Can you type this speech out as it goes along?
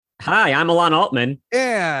Hi, I'm Alon Altman,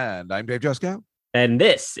 And I'm Dave Juskow. and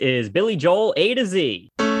this is Billy Joel A to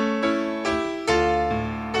Z. If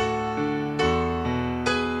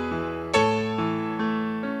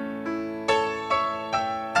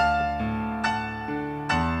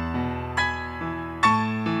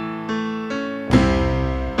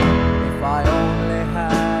I only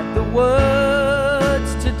had the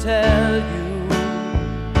words to tell you,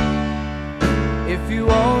 if you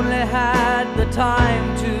only had the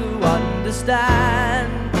time to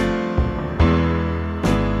understand,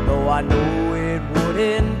 though I know it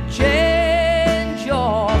wouldn't change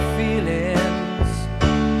your feelings,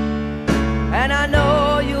 and I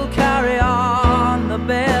know you'll carry on the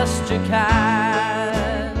best you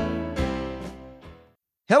can.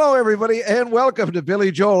 Hello, everybody, and welcome to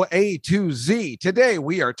Billy Joel A to Z. Today,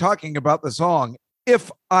 we are talking about the song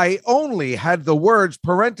If I Only Had the Words,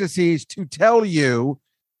 parentheses, to tell you,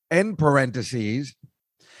 end parentheses,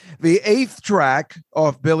 the 8th track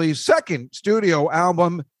of Billy's second studio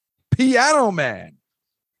album, Piano Man.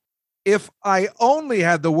 If I Only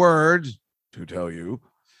Had the Words to tell you,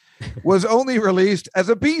 was only released as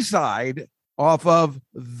a B-side off of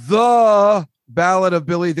The Ballad of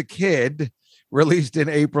Billy the Kid, released in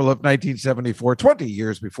April of 1974, 20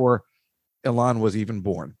 years before Ilan was even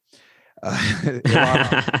born.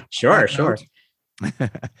 Ilan, Sure.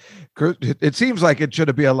 it seems like it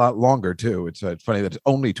should be a lot longer, too. It's funny that it's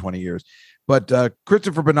only 20 years. But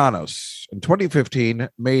Christopher Bonanos in 2015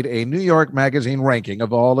 made a New York Magazine ranking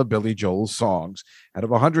of all of Billy Joel's songs. Out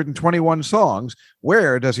of 121 songs,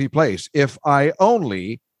 where does he place If I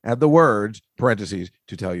Only Had the Words, parentheses,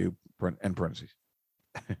 to tell you, end parentheses?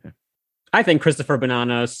 I think Christopher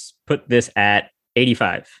Bonanos put this at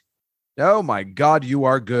 85. Oh my God, you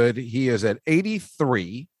are good. He is at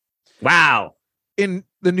 83. Wow. In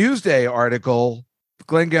the Newsday article,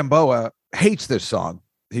 Glenn Gamboa hates this song.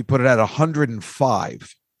 He put it at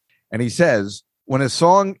 105. And he says, when a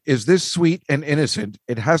song is this sweet and innocent,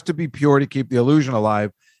 it has to be pure to keep the illusion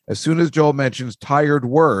alive. As soon as Joel mentions tired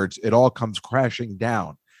words, it all comes crashing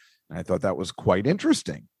down. And I thought that was quite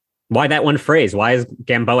interesting. Why that one phrase? Why does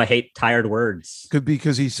Gamboa hate tired words?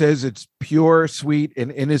 Because he says it's pure, sweet,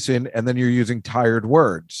 and innocent, and then you're using tired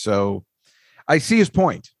words. So I see his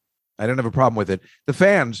point. I don't have a problem with it. The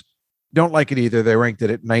fans don't like it either. They ranked it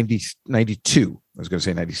at 92. I was going to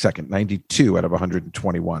say 92nd, 92 out of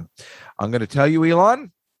 121. I'm going to tell you, Ilan,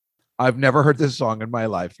 I've never heard this song in my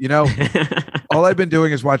life. You know, all I've been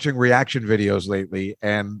doing is watching reaction videos lately,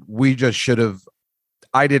 and we just should have,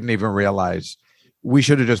 I didn't even realize, we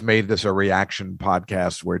should have just made this a reaction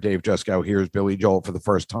podcast where Dave Juskow hears Billy Joel for the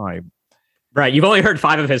first time. Right. You've only heard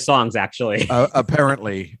 5 of his songs, actually.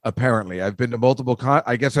 Apparently. I've been to multiple,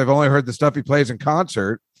 I guess I've only heard the stuff he plays in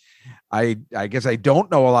concert. I guess I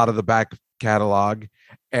don't know a lot of the back catalog.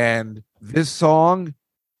 And this song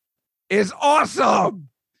is awesome.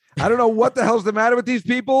 I don't know what the hell's the matter with these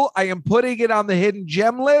people. I am putting it on the hidden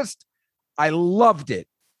gem list. I loved it.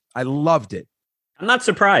 I'm not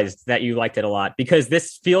surprised that you liked it a lot because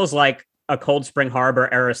this feels like a Cold Spring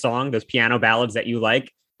Harbor era song, those piano ballads that you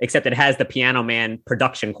like, except it has the Piano Man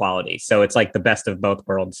production quality. So it's like the best of both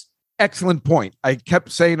worlds. Excellent point. I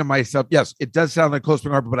kept saying to myself, yes, it does sound like Cold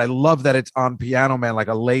Spring Harbor, but I love that it's on Piano Man, like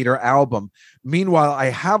a later album. Meanwhile, I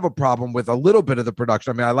have a problem with a little bit of the production.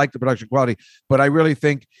 I mean, I like the production quality, but I really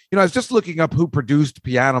think, I was just looking up who produced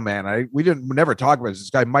Piano Man. We never talk about this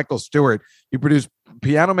guy, Michael Stewart. He produced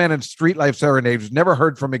Piano Man and Street Life Serenade. Was never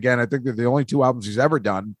heard from again. I think they're the only 2 albums he's ever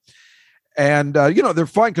done. And, they're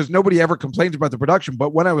fine because nobody ever complains about the production.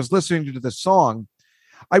 But when I was listening to the song,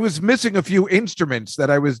 I was missing a few instruments that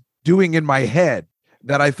I was doing in my head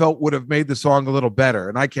that I felt would have made the song a little better.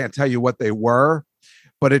 And I can't tell you what they were,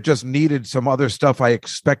 but it just needed some other stuff I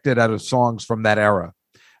expected out of songs from that era.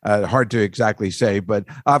 Hard to exactly say, but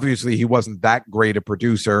obviously he wasn't that great a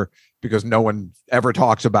producer because no one ever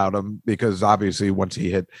talks about him because obviously once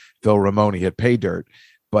he hit Phil Ramone, he hit Pay Dirt.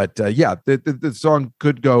 But the song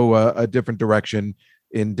could go a different direction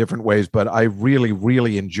in different ways, but I really,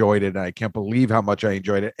 really enjoyed it. And I can't believe how much I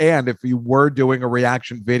enjoyed it. And if you were doing a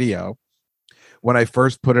reaction video, when I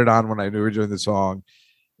first put it on, when I knew we were doing the song,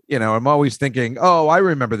 I'm always thinking, oh, I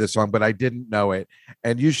remember this song, but I didn't know it.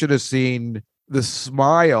 And you should have seen the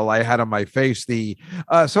smile I had on my face.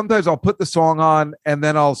 Sometimes I'll put the song on and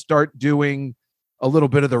then I'll start doing a little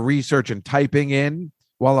bit of the research and typing in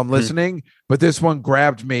while I'm listening. But this one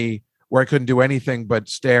grabbed me where I couldn't do anything but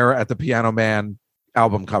stare at the Piano Man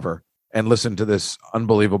album cover and listen to this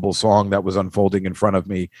unbelievable song that was unfolding in front of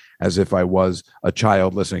me as if I was a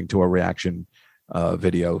child listening to a reaction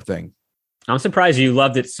video thing. I'm surprised you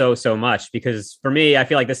loved it so much, because for me, I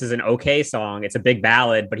feel like this is an okay song. It's a big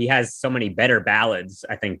ballad, but he has so many better ballads,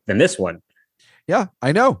 I think, than this one. Yeah,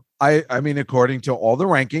 I know. I mean, according to all the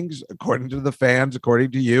rankings, according to the fans,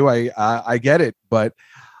 according to you, I get it, but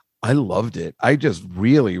I loved it. I just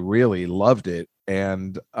really, really loved it.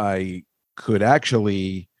 And I could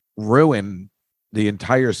actually ruin the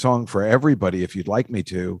entire song for everybody if you'd like me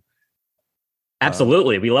to.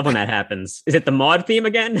 Absolutely. We love when that happens. Is it the Maude theme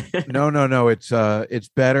again? No. It's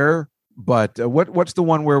better. But what's the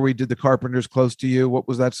one where we did the Carpenters Close to You? What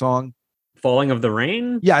was that song? Falling of the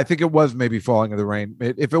Rain? Yeah, I think it was maybe Falling of the Rain.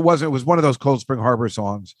 If it wasn't, it was one of those Cold Spring Harbor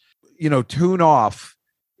songs. Tune off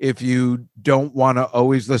if you don't want to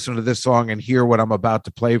always listen to this song and hear what I'm about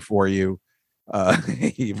to play for you.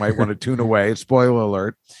 You might want to tune away. Spoiler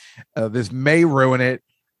alert. This may ruin it.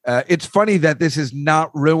 It's funny that this is not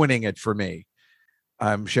ruining it for me.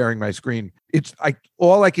 I'm sharing my screen.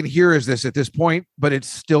 All I can hear is this at this point, but it's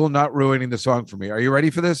still not ruining the song for me. Are you ready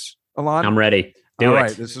for this, Alon? I'm ready. Do All it.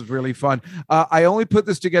 right, this is really fun. I only put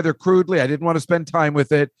this together crudely. I didn't want to spend time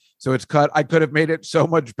with it, so it's cut. I could have made it so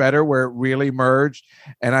much better where it really merged,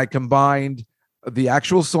 and I combined the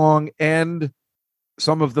actual song and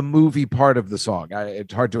some of the movie part of the song.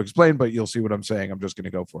 It's hard to explain, but you'll see what I'm saying. I'm just going to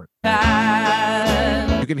go for it.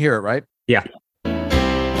 You can hear it, right? Yeah.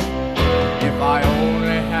 If I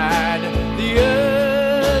only had the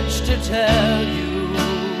urge to tell you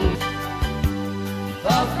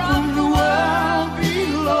from the world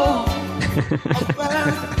below,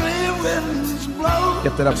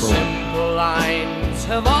 Get that up for a while. simple lines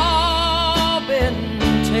have all been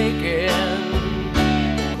taken,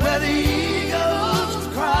 where the eagles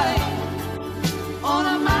cry on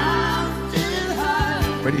a mountain high.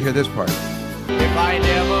 Where do you hear this part? If I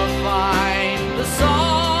never find the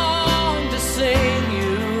song to sing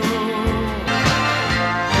you,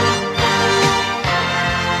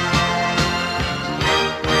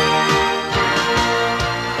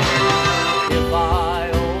 if I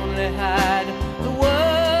only had the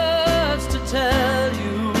words to tell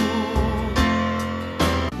you,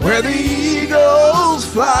 Where the eagles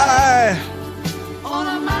fly. on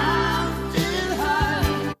a mountain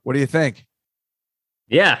high. What do you think?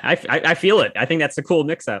 Yeah, I feel it. I think that's a cool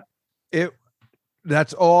mix-up.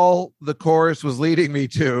 That's all the chorus was leading me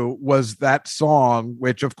to, was that song,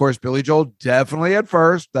 which of course Billy Joel definitely at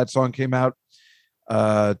first. That song came out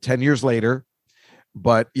 10 years later.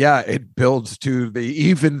 But yeah, it builds to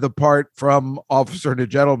even the part from Officer and a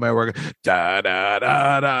Gentleman where da da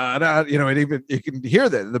da da da. You can hear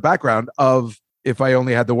that in the background of If I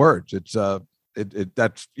Only Had the Words. It's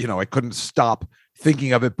that's I couldn't stop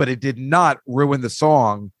thinking of it, but it did not ruin the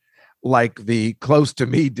song like the Close to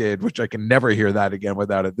Me did, which I can never hear that again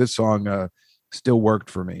without it. This song still worked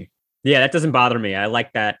for me. Yeah, that doesn't bother me. I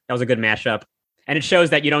like that. That was a good mashup. And it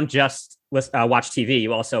shows that you don't just watch TV,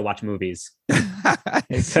 you also watch movies.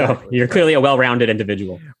 Exactly. So you're clearly a well-rounded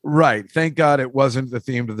individual. Right. Thank God it wasn't the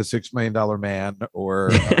theme to the $6 Million Man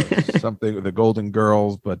or something with the Golden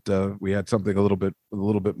Girls, but we had something a little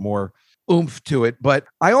bit more oomph to it. But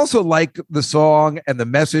I also like the song and the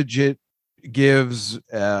message it gives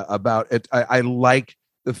about it. I like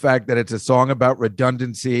the fact that it's a song about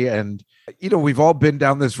redundancy, and we've all been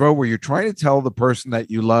down this road where you're trying to tell the person that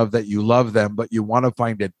you love them, but you want to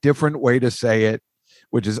find a different way to say it,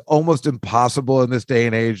 which is almost impossible in this day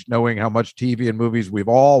and age, knowing how much TV and movies we've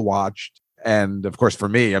all watched. And of course, for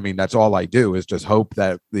me, I mean, that's all I do is just hope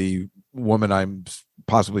that the woman I'm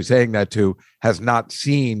possibly saying that to has not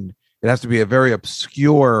seen. It has to be a very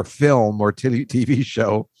obscure film or TV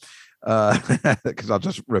show, because I'll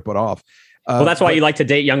just rip it off. Well, that's why you like to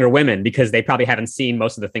date younger women, because they probably haven't seen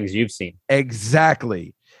most of the things you've seen.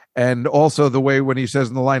 Exactly. And also the way when he says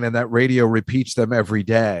in the line, and that radio repeats them every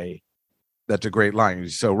day. That's a great line.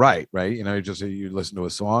 He's so right? You listen to a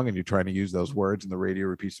song and you're trying to use those words and the radio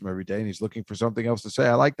repeats them every day, and he's looking for something else to say.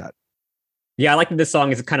 I like that. Yeah, I like that this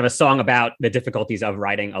song is kind of a song about the difficulties of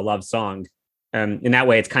writing a love song. In that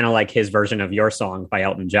way, it's kind of like his version of Your Song by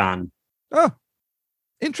Elton John. Oh,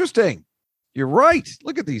 interesting. You're right.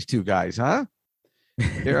 Look at these two guys, huh?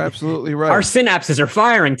 You're absolutely right. Our synapses are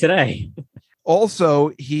firing today.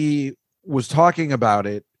 Also, he was talking about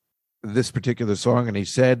this particular song, and he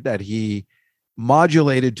said that he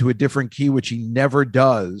modulated to a different key, which he never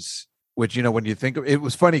does, which, when you think of it,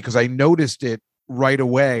 was funny because I noticed it right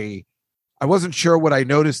away. I wasn't sure what I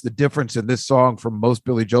noticed the difference in this song from most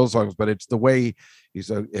Billy Joel songs, but it's the way he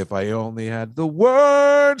said, if I only had the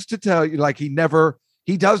words to tell you, like he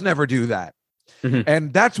does never do that. Mm-hmm.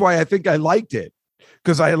 And that's why I think I liked it,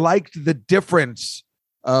 because I liked the difference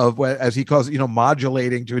of, as he calls it,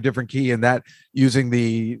 modulating to a different key, and that using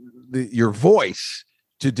the your voice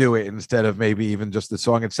to do it instead of maybe even just the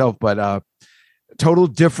song itself. But total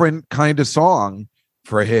different kind of song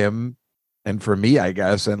for him and for me, I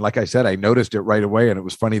guess. And like I said, I noticed it right away, and it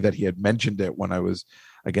was funny that he had mentioned it when I was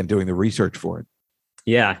again doing the research for it.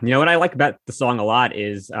 Yeah. You know what I like about the song a lot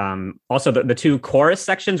is also the two chorus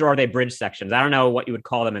sections, or are they bridge sections? I don't know what you would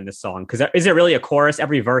call them in this song. Because is it really a chorus?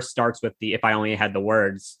 Every verse starts with the "If I Only Had the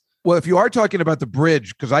Words." Well, if you are talking about the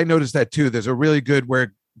bridge, because I noticed that too, there's a really good where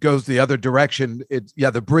it goes the other direction.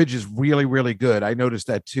 The bridge is really, really good. I noticed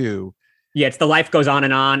that too. Yeah, it's the life goes on,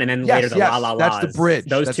 and then later the la la la. That's the bridge.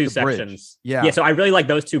 Those two sections. Yeah. Yeah. So I really like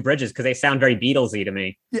those two bridges because they sound very Beatlesy to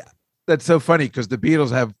me. Yeah. That's so funny because the Beatles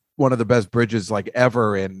have one of the best bridges like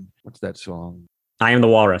ever in what's that song? I Am the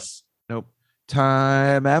Walrus. Nope.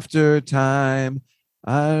 Time after time,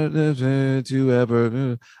 I live to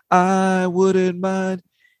ever. I wouldn't mind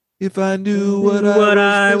if I knew what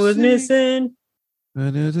I was missing.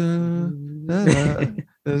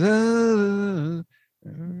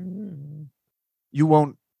 You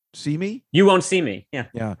won't see me. You won't see me. Yeah.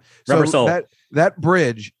 Yeah. Rubber so Soul. That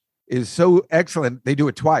bridge is so excellent. They do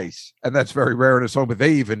it twice, and that's very rare in a song. But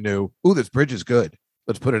they even knew, "Ooh, this bridge is good.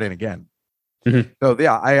 Let's put it in again." Mm-hmm. So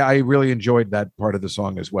yeah, I really enjoyed that part of the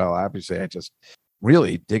song as well. Obviously, I just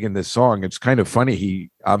really digging this song. It's kind of funny.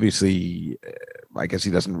 He obviously, I guess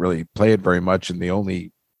he doesn't really play it very much, and the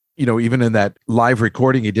only, even in that live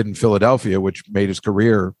recording he did in Philadelphia, which made his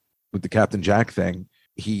career with the Captain Jack thing,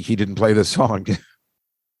 he didn't play this song.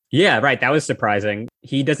 Yeah, right. That was surprising.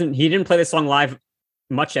 He didn't play this song live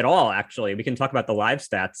much at all, actually. We can talk about the live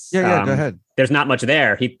stats. Yeah, go ahead. There's not much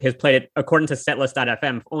there. He has played it, according to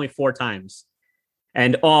setlist.fm, only 4 times.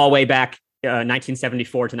 And all way back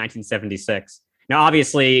 1974 to 1976. Now,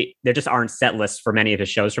 obviously, there just aren't set lists for many of his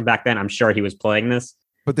shows from back then. I'm sure he was playing this.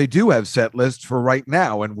 But they do have set lists for right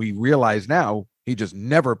now, and we realize now he just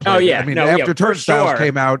never played. Oh, yeah. I mean, after Turnstiles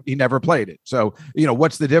came out, he never played it. So,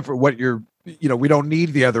 what's the difference? We don't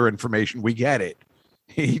need the other information. We get it.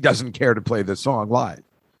 He doesn't care to play the song live.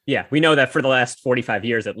 Yeah, we know that for the last 45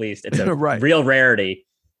 years, at least, it's a right. real rarity.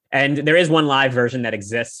 And there is one live version that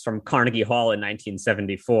exists from Carnegie Hall in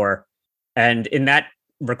 1974. And in that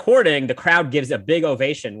recording, the crowd gives a big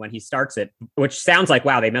ovation when he starts it, which sounds like,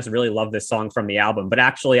 wow, they must really love this song from the album. But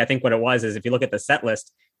actually, I think what it was is, if you look at the set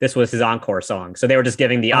list, this was his encore song. So they were just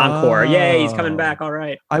giving the encore. Yay, he's coming back. All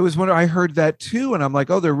right. I was wondering, I heard that too. And I'm like,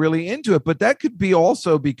 oh, they're really into it. But that could be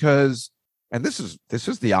also because, and this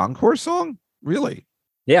is the encore song? Really?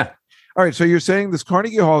 Yeah. All right. So you're saying this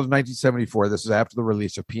Carnegie Hall is 1974. This is after the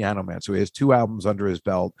release of Piano Man. So he has 2 albums under his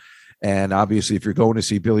belt. And obviously, if you're going to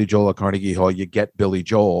see Billy Joel at Carnegie Hall, you get Billy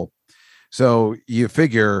Joel. So you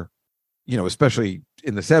figure, especially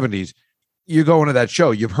in the 70s, you go into that show,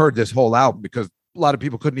 you've heard this whole album because a lot of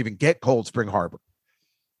people couldn't even get Cold Spring Harbor.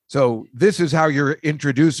 So this is how you're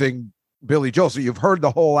introducing Billy Joel. So you've heard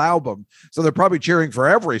the whole album. So they're probably cheering for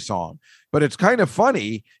every song. But it's kind of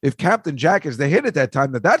funny if Captain Jack is the hit at that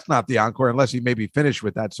time, that's not the encore unless he maybe finished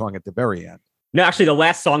with that song at the very end. No, actually, the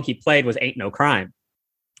last song he played was Ain't No Crime.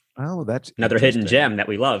 Oh, that's another hidden gem that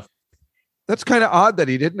we love. That's kind of odd that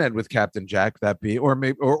he didn't end with Captain Jack, or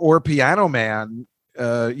maybe or Piano Man,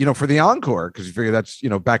 for the encore, because you figure that's,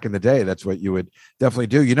 back in the day, that's what you would definitely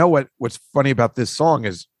do. You know what's funny about this song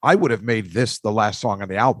is I would have made this the last song on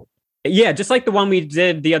the album. Yeah, just like the one we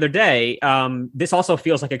did the other day. This also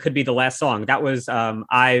feels like it could be the last song. That was the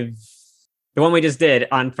one we just did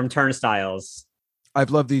from Turnstiles.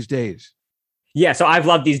 I've Loved These Days. Yeah, so I've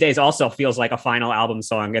Loved These Days also feels like a final album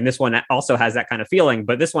song, and this one also has that kind of feeling.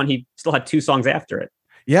 But this one, he still had 2 songs after it.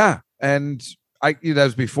 Yeah, and that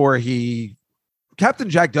was before Captain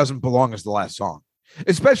Jack doesn't belong as the last song,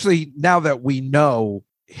 especially now that we know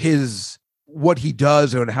what he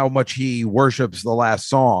does and how much he worships the last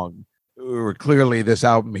song. Or clearly, this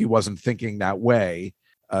album he wasn't thinking that way.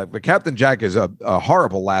 But Captain Jack is a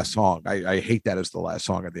horrible last song. I hate that as the last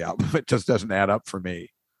song of the album. It just doesn't add up for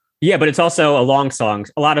me. Yeah, but it's also a long song.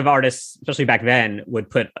 A lot of artists, especially back then,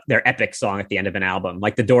 would put their epic song at the end of an album.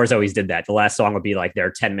 Like the Doors always did that. The last song would be like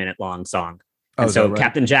their 10-minute long song. And so right?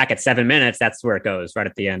 Captain Jack at 7 minutes, that's where it goes, right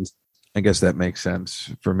at the end. I guess that makes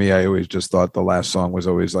sense. For me, I always just thought the last song was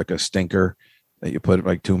always like a stinker that you put at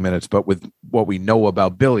like 2 minutes. But with what we know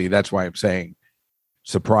about Billy, that's why I'm saying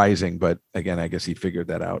surprising. But again, I guess he figured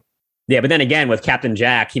that out. Yeah, but then again, with Captain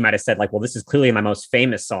Jack, he might have said like, well, this is clearly my most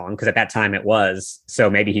famous song, because at that time it was. So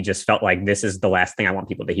maybe he just felt like this is the last thing I want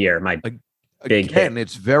people to hear. My big hit.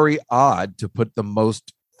 It's very odd to put the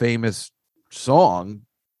most famous song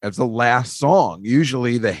as the last song.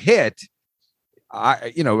 Usually the hit,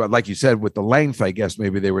 like you said, with the length, I guess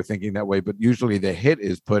maybe they were thinking that way, but usually the hit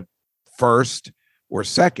is put first or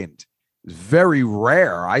second. It's very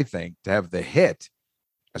rare, I think, to have the hit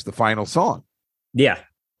as the final song. Yeah,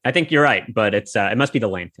 I think you're right, but it must be the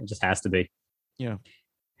length. It just has to be. Yeah.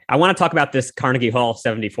 I want to talk about this Carnegie Hall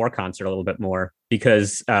 74 concert a little bit more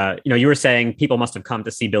because, you were saying people must have come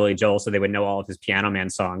to see Billy Joel so they would know all of his Piano Man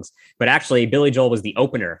songs. But actually, Billy Joel was the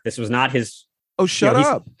opener. This was not his. Oh, shut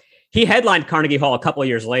up. He headlined Carnegie Hall a couple of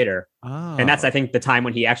years later. Oh. And that's, I think, the time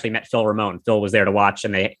when he actually met Phil Ramone. Phil was there to watch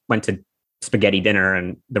and they went to spaghetti dinner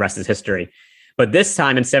and the rest is history. But this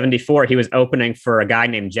time in 74, he was opening for a guy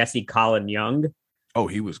named Jesse Colin Young. Oh,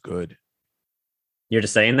 he was good. You're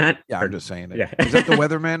just saying that? Yeah, I'm just saying it. Yeah. Is that the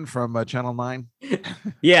weatherman from Channel 9?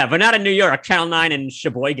 Yeah, but not in New York. Channel 9 in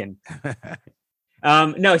Sheboygan.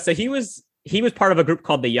 No, so he was part of a group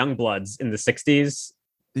called the Young Bloods in the 60s.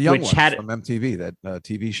 The Young Ones from MTV, that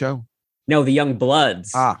TV show? No, the Young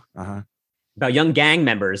Bloods. Uh-huh. About young gang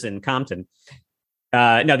members in Compton.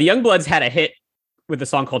 No, the Young Bloods had a hit with a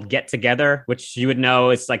song called Get Together, which you would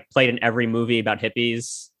know it's like played in every movie about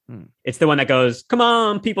hippies. It's the one that goes, "Come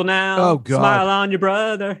on, people now, oh, God. Smile on your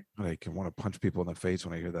brother." I can want to punch people in the face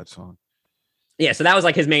when I hear that song. Yeah, so that was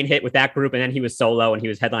like his main hit with that group, and then he was solo and he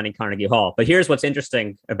was headlining Carnegie Hall. But here's what's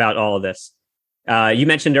interesting about all of this. You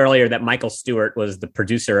mentioned earlier that Michael Stewart was the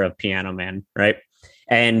producer of Piano Man, right?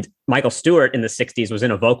 And Michael Stewart in the 60s was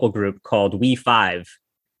in a vocal group called We Five,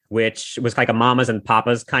 which was like a mamas and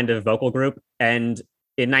papas kind of vocal group. And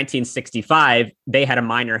in 1965, they had a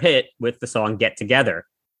minor hit with the song Get Together,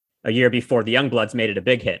 a year before the Youngbloods made it a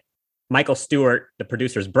big hit. Michael Stewart, the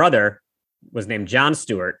producer's brother, was named John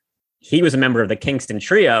Stewart. He was a member of the Kingston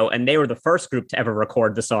Trio, and they were the first group to ever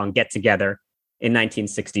record the song Get Together in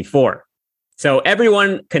 1964. So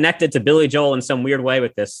everyone connected to Billy Joel in some weird way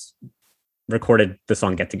with this recorded the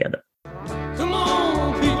song Get Together. Come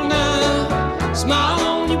on, people now, smile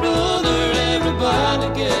on your brother,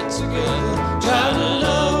 everybody get together, try to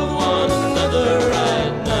love one another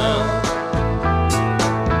right now.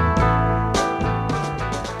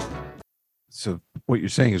 So what you're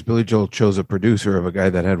saying is Billy Joel chose a producer of a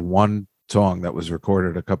guy that had one song that was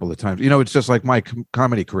recorded a couple of times. It's just like my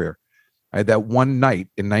comedy career. I had that one night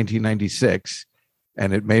in 1996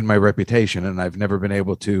 and it made my reputation, and I've never been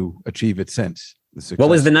able to achieve it since. What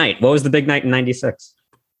was the night? What was the big night in 96?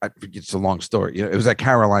 It's a long story. It was at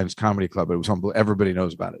Caroline's Comedy Club. It was unbelievable. Everybody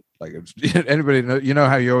knows about it. Like, anybody know,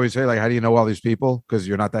 how you always say, like, how do you know all these people? Because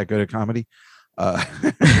you're not that good at comedy.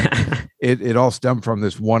 It all stemmed from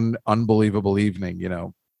this one unbelievable evening,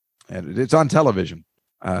 and it's on television.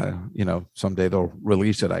 Someday they'll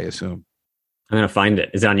release it, I assume. I'm going to find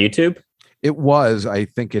it. Is it on YouTube? It was. I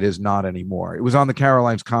think it is not anymore. It was on the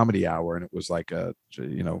Caroline's Comedy Hour, and it was like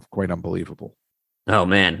quite unbelievable. Oh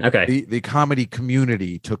man. Okay. The comedy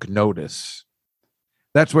community took notice.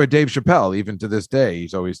 That's where Dave Chappelle, even to this day,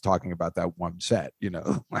 he's always talking about that one set,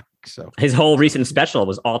 so his whole recent special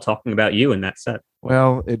was all talking about you in that set.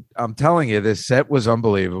 Well, I'm telling you, this set was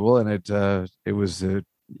unbelievable, and it was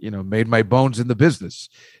made my bones in the business.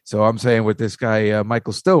 So I'm saying with this guy,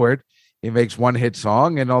 Michael Stewart, he makes one hit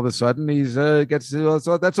song, and all of a sudden he's gets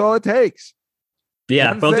that's all it takes.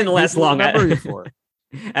 Yeah, but it didn't last long.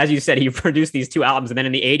 As you said, he produced these two albums, and then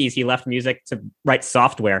in the 80s, he left music to write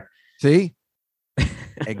software. See?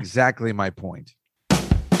 Exactly my point.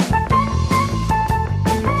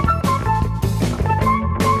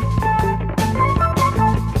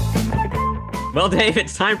 Well, Dave,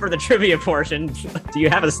 it's time for the trivia portion. Do you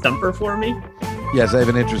have a stumper for me? Yes, I have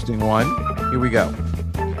an interesting one. Here we go.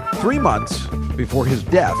 3 months before his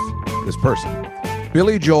death, this person,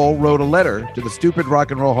 Billy Joel wrote a letter to the Stupid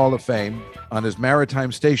Rock and Roll Hall of Fame on his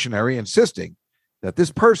maritime stationery insisting that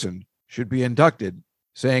this person should be inducted,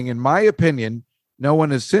 saying, "In my opinion, no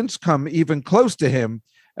one has since come even close to him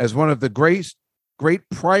as one of the great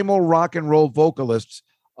primal rock and roll vocalists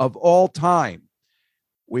of all time."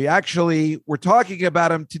 We're talking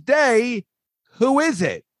about him today. Who is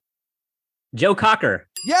it? Joe Cocker.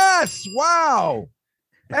 Yes. Wow.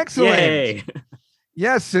 Excellent. Yay.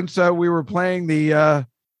 Yes, since we were playing the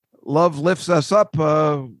Love Lifts Us Up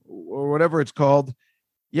or whatever it's called.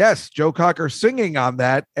 Yes, Joe Cocker singing on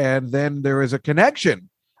that. And then there is a connection,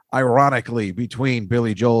 ironically, between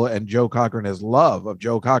Billy Joel and Joe Cocker and his love of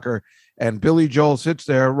Joe Cocker. And Billy Joel sits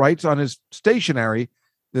there, writes on his stationery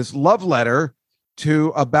this love letter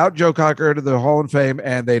about Joe Cocker to the Hall of Fame,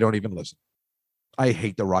 and they don't even listen. I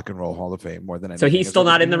hate the Rock and Roll Hall of Fame more than anything. So he's still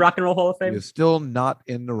not in the Rock and Roll Hall of Fame? He is still not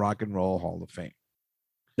in the Rock and Roll Hall of Fame.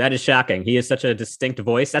 That is shocking. He has such a distinct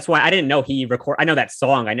voice. That's why I didn't know I know that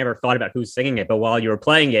song. I never thought about who's singing it, but while you were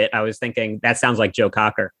playing it, I was thinking that sounds like Joe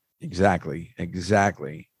Cocker. Exactly.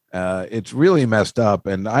 It's really messed up,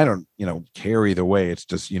 and I don't, care either way. It's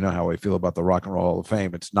just, how I feel about the Rock and Roll Hall of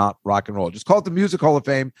Fame. It's not rock and roll. Just call it the Music Hall of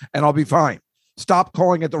Fame, and I'll be fine. Stop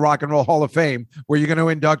calling it the Rock and Roll Hall of Fame, where you're going to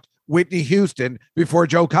induct Whitney Houston before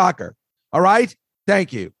Joe Cocker. All right?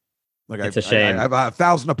 Thank you. Look, it's a shame. I have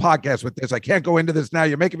 1,000 of podcasts with this. I can't go into this now.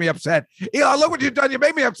 You're making me upset. Elon, look what you've done. You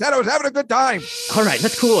made me upset. I was having a good time. All right,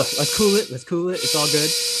 let's cool it. Let's cool it. It's all good.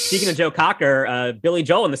 Speaking of Joe Cocker, Billy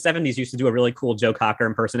Joel in the 70s used to do a really cool Joe Cocker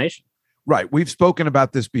impersonation. Right. We've spoken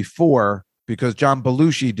about this before because John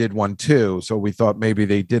Belushi did one too. So we thought maybe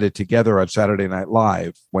they did it together on Saturday Night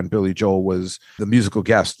Live when Billy Joel was the musical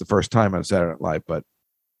guest the first time on Saturday Night Live. But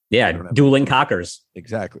yeah, dueling cockers.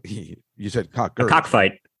 Exactly. You said cocker. A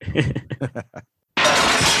cockfight.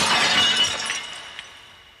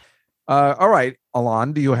 All right,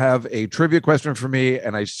 Alon, do you have a trivia question for me?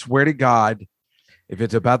 And I swear to God, if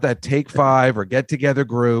it's about that Take Five or Get Together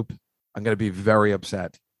group, I'm going to be very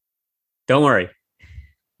upset. Don't worry.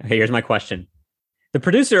 Okay, here's my question. The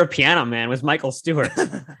producer of Piano Man was Michael Stewart.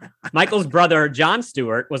 Michael's brother, John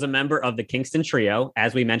Stewart, was a member of the Kingston Trio,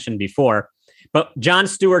 as we mentioned before. But John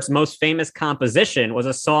Stewart's most famous composition was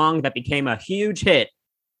a song that became a huge hit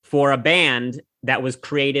for a band that was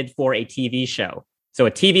created for a TV show. So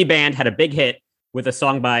a TV band had a big hit with a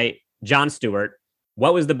song by John Stewart.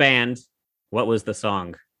 What was the band? What was the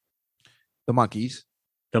song? The Monkees.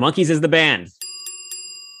 The Monkees is the band.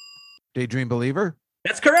 Daydream Believer?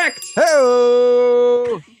 That's correct.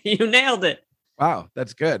 Hey! You nailed it. Wow,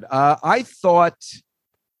 that's good. I thought,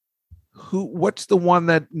 what's the one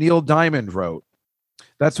that Neil Diamond wrote?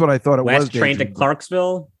 That's what I thought it was. Train to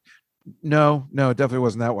Clarksville? No, it definitely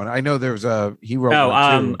wasn't that one. I know there's he wrote. Oh,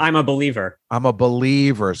 I'm a Believer. I'm a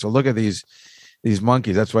Believer. So look at these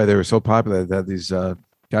Monkees. That's why they were so popular. That these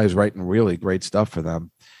guys writing really great stuff for them.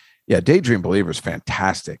 Yeah, Daydream Believer is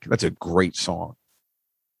fantastic. That's a great song.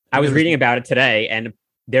 I was reading about it today, and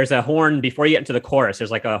there's a horn before you get into the chorus.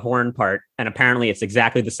 There's like a horn part, and apparently it's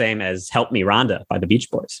exactly the same as "Help Me, Rhonda" by the Beach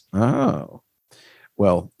Boys. Oh.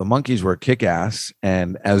 Well, the Monkees were kick-ass,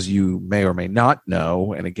 and as you may or may not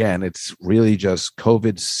know, and again, it's really just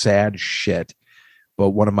COVID sad shit, but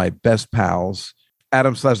one of my best pals,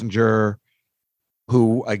 Adam Schlesinger,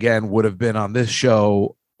 who, again, would have been on this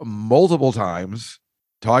show multiple times,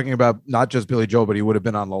 talking about not just Billy Joel, but he would have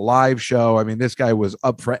been on the live show. I mean, this guy was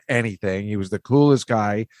up for anything. He was the coolest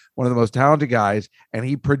guy, one of the most talented guys, and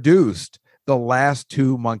he produced the last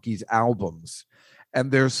two Monkees albums, and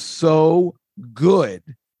they're so good.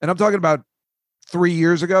 And I'm talking about 3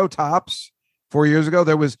 years ago, tops 4 years ago.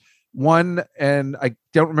 There was one, and I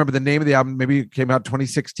don't remember the name of the album. Maybe it came out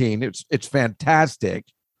 2016. It's fantastic.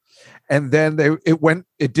 And then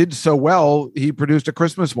it did so well, he produced a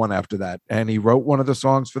Christmas one after that, and he wrote one of the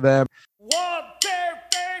songs for them. 1, 2,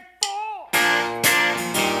 3, 4.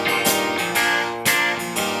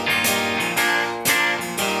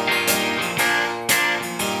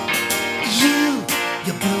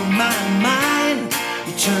 You blew my mind.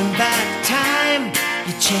 You turned back time.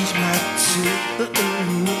 You changed my tune.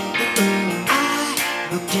 I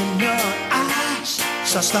looked in your eyes,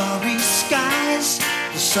 saw starry skies,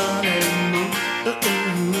 the sun and moon.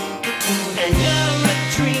 And you're a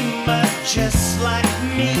dreamer just like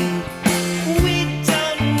me. We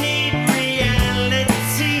don't need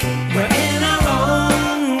reality. We're in our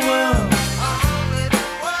own world.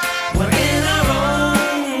 We're in our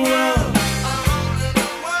own world.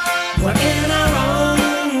 We're in our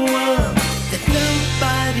own world that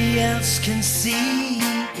nobody else can see.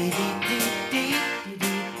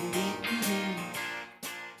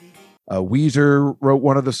 Weezer wrote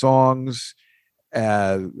one of the songs.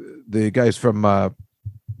 The guys from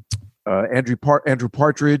Andrew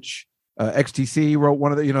Partridge, XTC wrote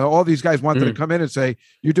one of the, all these guys wanted to come in and say,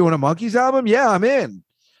 "You're doing a Monkees album?" Yeah, I'm in.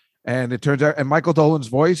 And it turns out, and Michael Dolen's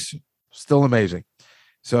voice, still amazing.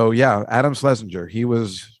 So yeah, Adam Schlesinger, he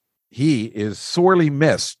is sorely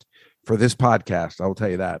missed for this podcast. I will tell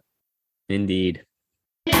you that. Indeed.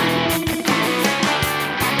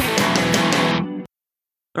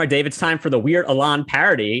 All right, Dave, it's time for the Weird Alon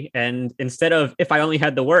parody. And instead of "If I Only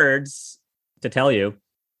Had the Words to Tell You,"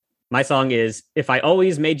 my song is "If I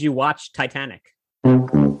Always Made You Watch Titanic."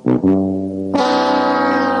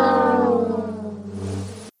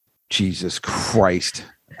 Jesus Christ.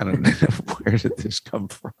 I don't know. Where did this come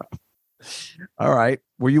from? All right.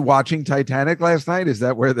 Were you watching Titanic last night? Is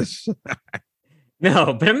that where this...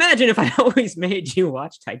 No, but imagine if I always made you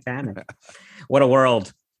watch Titanic. What a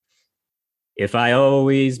world. If I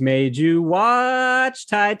always made you watch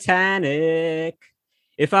Titanic,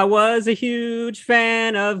 if I was a huge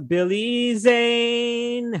fan of Billy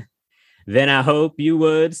Zane, then I hope you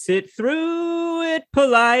would sit through it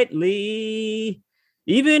politely,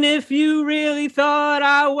 even if you really thought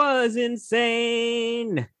I was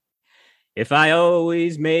insane. If I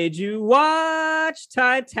always made you watch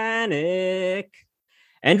Titanic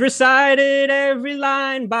and recited every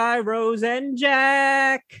line by Rose and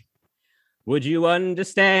Jack, would you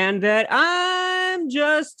understand that I'm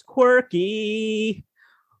just quirky?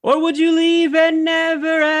 Or would you leave and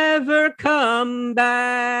never ever come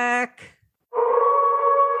back?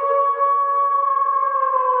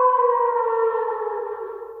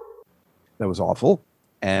 That was awful.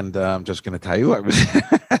 And I'm just going to tell you,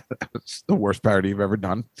 that was the worst parody you've ever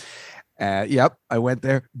done. Yep, I went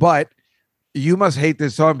there. But you must hate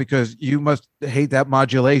this song because you must hate that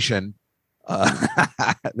modulation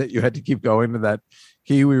that you had to keep going to that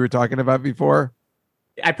key we were talking about before.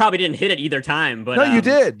 I probably didn't hit it either time, but no, you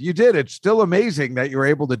did. You did. It's still amazing that you were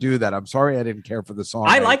able to do that. I'm sorry I didn't care for the song.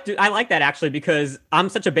 I like that actually because I'm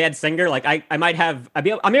such a bad singer. Like I'm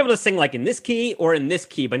able to sing like in this key or in this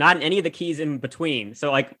key, but not in any of the keys in between.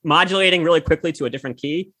 So like modulating really quickly to a different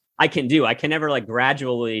key, I can do. I can never like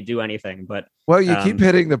gradually do anything. But well, you keep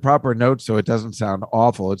hitting the proper notes so it doesn't sound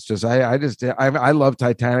awful. It's just I love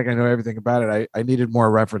Titanic. I know everything about it. I needed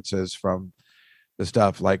more references from the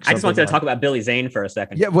stuff. Like I just wanted to talk about Billy Zane for a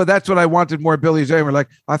second. Yeah, well, that's what I wanted, more Billy Zane. We're like,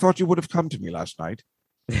 I thought you would have come to me last night.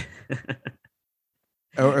 Or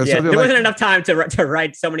yeah, there wasn't enough time to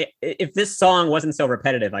write so many. If this song wasn't so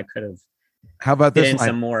repetitive, I could have. How about this?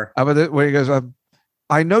 Some more. How about this? Where he goes,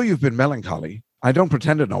 I know you've been melancholy. I don't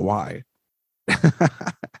pretend to know why.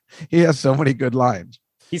 He has so many good lines.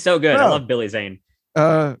 He's so good. Well, I love Billy Zane.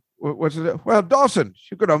 What's it? Well, Dawson,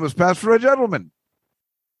 you could almost pass for a gentleman.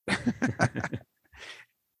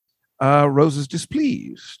 Rose is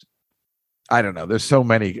displeased. I don't know. There's so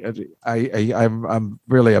many. I'm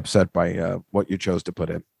really upset by what you chose to put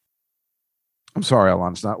in. I'm sorry,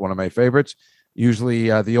 Alon. It's not one of my favorites. Usually,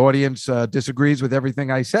 the audience disagrees with everything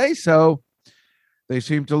I say, so they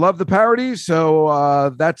seem to love the parody.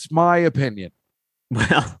 So that's my opinion.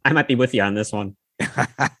 Well, I might be with you on this one.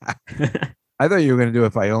 I thought you were going to do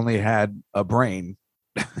If I Only Had a Brain.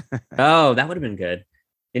 Oh, that would have been good.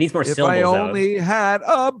 It needs more syllables. If I only had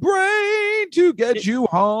a brain to get you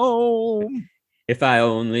home. If I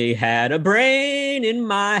only had a brain in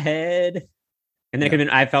my head. And then it could have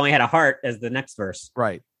been, If I only had a heart as the next verse.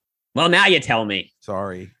 Right. Well, now you tell me.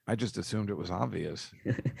 Sorry. I just assumed it was obvious.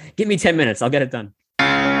 Give me 10 minutes. I'll get it done.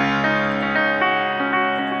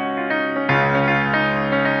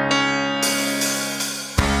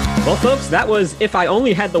 Well, folks, that was If I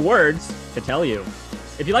Only Had the Words to Tell You.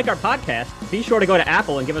 If you like our podcast, be sure to go to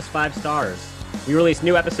Apple and give us 5 stars. We release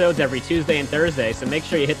new episodes every Tuesday and Thursday, so make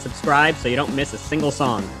sure you hit subscribe so you don't miss a single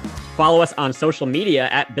song. Follow us on social media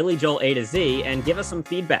at Billy Joel A to Z and give us some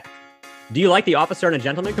feedback. Do you like the Officer and a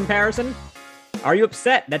Gentleman comparison? Are you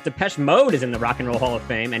upset that Depeche Mode is in the Rock and Roll Hall of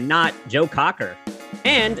Fame and not Joe Cocker?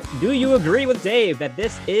 And do you agree with Dave that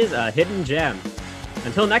this is a hidden gem?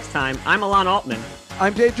 Until next time, I'm Alon Altman.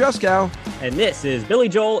 I'm Dave Juskow. And this is Billy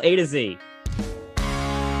Joel A to Z.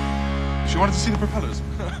 She wanted to see the propellers.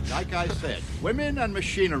 Like I said, women and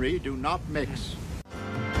machinery do not mix.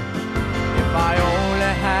 If I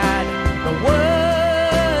only had the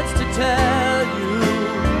words to tell you